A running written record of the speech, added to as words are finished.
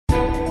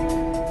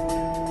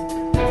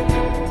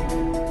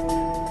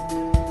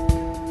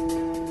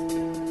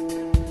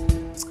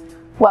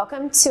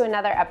Welcome to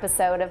another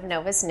episode of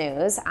Novus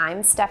News.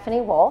 I'm Stephanie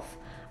Wolff.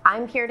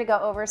 I'm here to go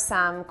over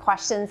some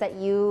questions that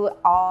you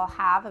all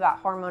have about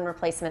hormone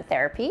replacement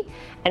therapy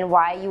and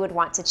why you would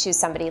want to choose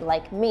somebody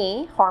like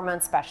me,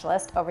 hormone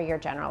specialist, over your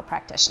general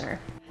practitioner.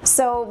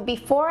 So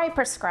before I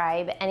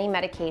prescribe any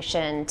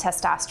medication,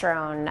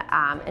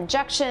 testosterone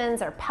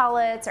injections or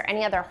pellets or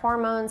any other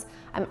hormones,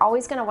 I'm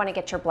always going to want to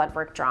get your blood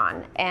work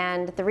drawn.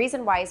 And the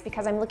reason why is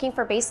because I'm looking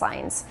for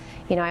baselines.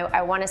 You know,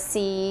 I want to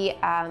see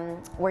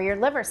where your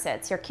liver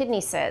sits, your kidney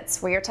sits,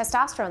 where your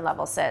testosterone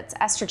level sits,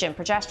 estrogen,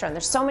 progesterone.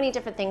 There's so many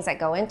different things that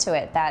go into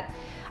it that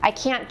I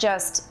can't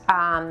just,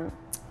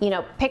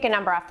 pick a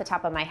number off the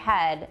top of my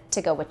head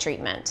to go with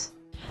treatment.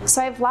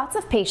 So I have lots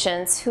of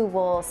patients who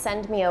will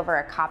send me over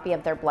a copy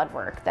of their blood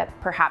work that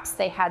perhaps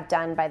they had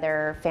done by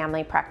their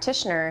family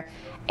practitioner.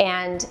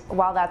 And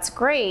while that's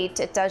great,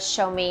 it does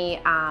show me,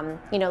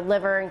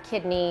 liver and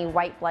kidney,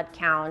 white blood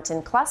count,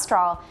 and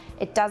cholesterol.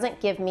 It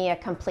doesn't give me a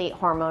complete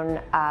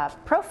hormone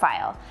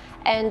profile.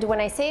 And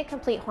when I say a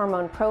complete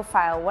hormone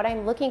profile, what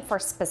I'm looking for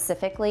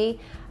specifically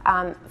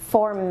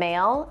for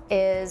male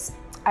is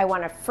I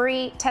want a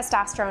free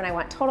testosterone, I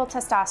want total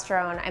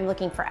testosterone, I'm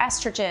looking for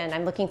estrogen,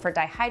 I'm looking for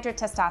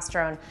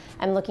dihydrotestosterone,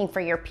 I'm looking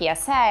for your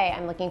PSA,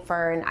 I'm looking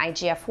for an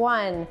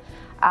IGF-1,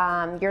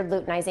 your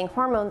luteinizing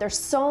hormone. There's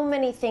so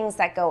many things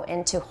that go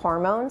into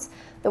hormones.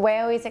 The way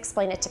I always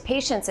explain it to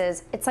patients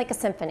is it's like a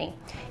symphony.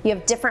 You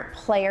have different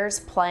players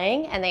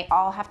playing and they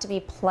all have to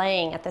be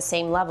playing at the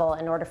same level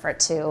in order for it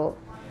to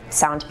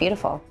sound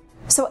beautiful.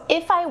 So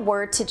if I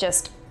were to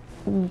just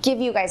give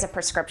you guys a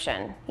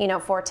prescription,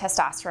 for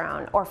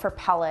testosterone or for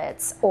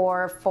pellets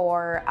or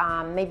for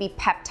maybe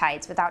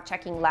peptides without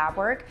checking lab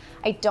work,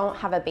 I don't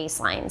have a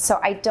baseline.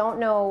 So I don't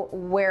know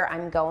where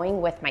I'm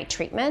going with my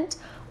treatment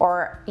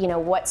or,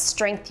 what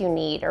strength you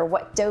need or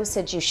what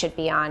dosage you should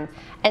be on.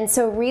 And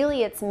so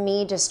really it's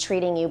me just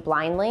treating you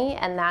blindly,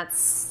 and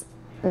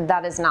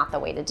that is not the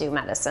way to do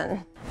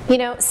medicine.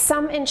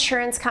 Some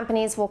insurance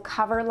companies will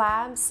cover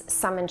labs,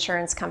 some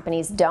insurance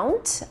companies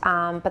don't,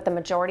 but the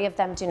majority of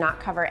them do not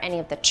cover any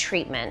of the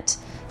treatment.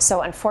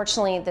 So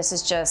unfortunately, this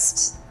is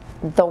just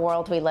the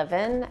world we live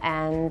in,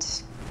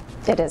 and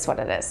it is what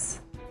it is.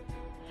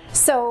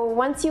 So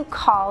once you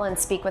call and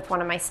speak with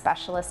one of my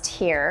specialists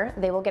here,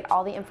 they will get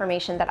all the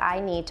information that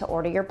I need to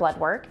order your blood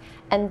work,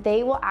 and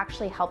they will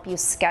actually help you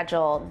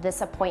schedule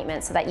this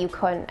appointment so that you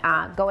can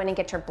go in and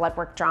get your blood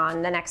work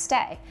drawn the next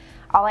day.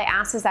 All I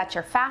ask is that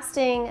you're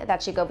fasting,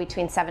 that you go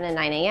between 7 and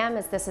 9 a.m.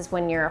 as this is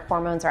when your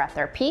hormones are at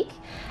their peak,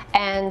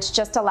 and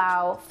just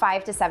allow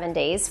 5 to 7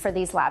 days for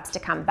these labs to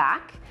come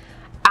back.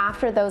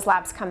 After those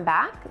labs come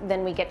back,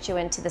 then we get you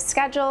into the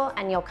schedule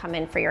and you'll come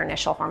in for your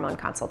initial hormone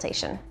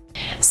consultation.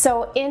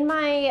 So in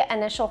my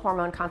initial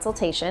hormone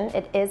consultation,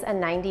 it is a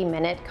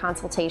 90-minute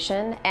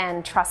consultation,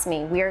 and trust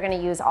me, we are going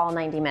to use all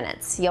 90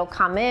 minutes. You'll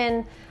come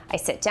in, I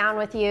sit down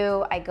with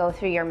you, I go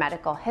through your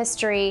medical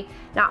history.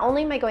 Not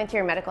only am I going through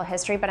your medical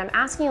history, but I'm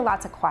asking you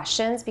lots of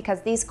questions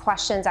because these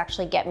questions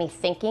actually get me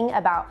thinking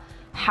about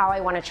how I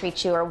want to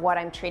treat you or what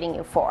I'm treating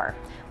you for.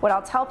 What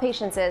I'll tell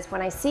patients is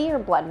when I see your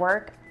blood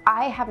work,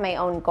 I have my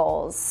own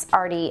goals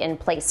already in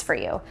place for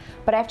you,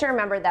 but I have to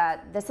remember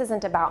that this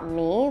isn't about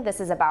me, this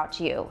is about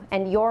you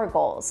and your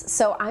goals.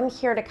 So I'm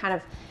here to kind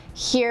of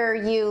hear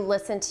you,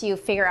 listen to you,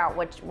 figure out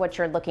what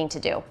you're looking to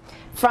do.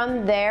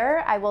 From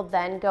there, I will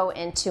then go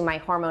into my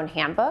hormone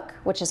handbook,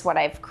 which is what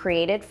I've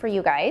created for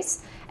you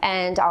guys,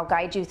 and I'll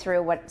guide you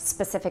through what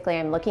specifically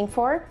I'm looking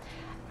for.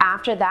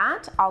 After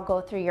that, I'll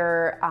go through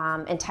your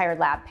entire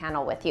lab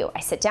panel with you. I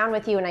sit down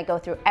with you and I go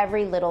through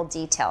every little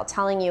detail,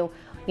 telling you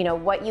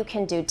what you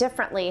can do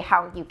differently,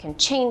 how you can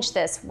change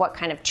this, what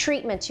kind of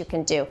treatment you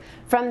can do.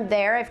 From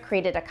there, I've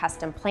created a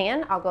custom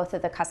plan. I'll go through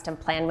the custom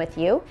plan with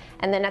you,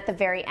 and then at the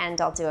very end,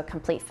 I'll do a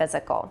complete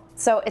physical.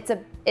 So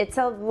it's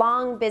a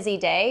long, busy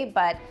day,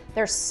 but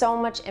there's so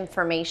much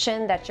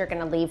information that you're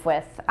gonna leave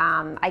with.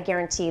 I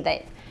guarantee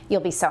that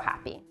you'll be so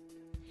happy.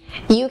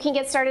 You can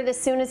get started as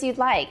soon as you'd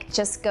like.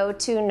 Just go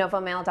to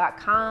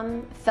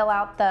novomail.com, fill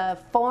out the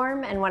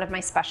form, and one of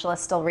my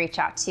specialists will reach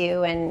out to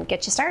you and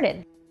get you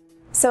started.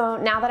 So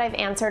now that I've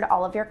answered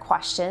all of your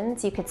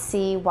questions, you could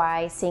see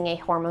why seeing a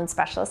hormone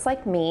specialist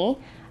like me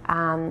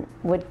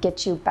would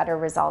get you better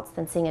results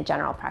than seeing a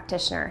general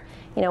practitioner.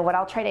 What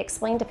I'll try to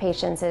explain to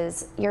patients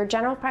is your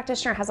general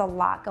practitioner has a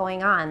lot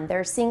going on.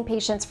 They're seeing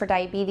patients for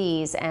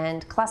diabetes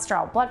and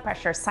cholesterol, blood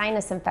pressure,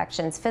 sinus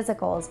infections,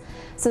 physicals.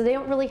 So they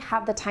don't really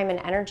have the time and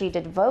energy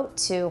to devote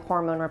to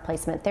hormone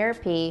replacement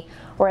therapy,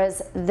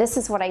 whereas this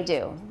is what I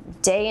do.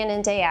 Day in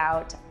and day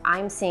out,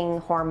 I'm seeing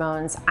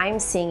hormones, I'm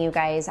seeing you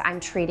guys, I'm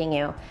treating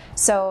you.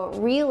 So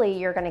really,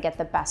 you're gonna get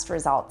the best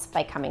results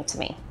by coming to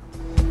me.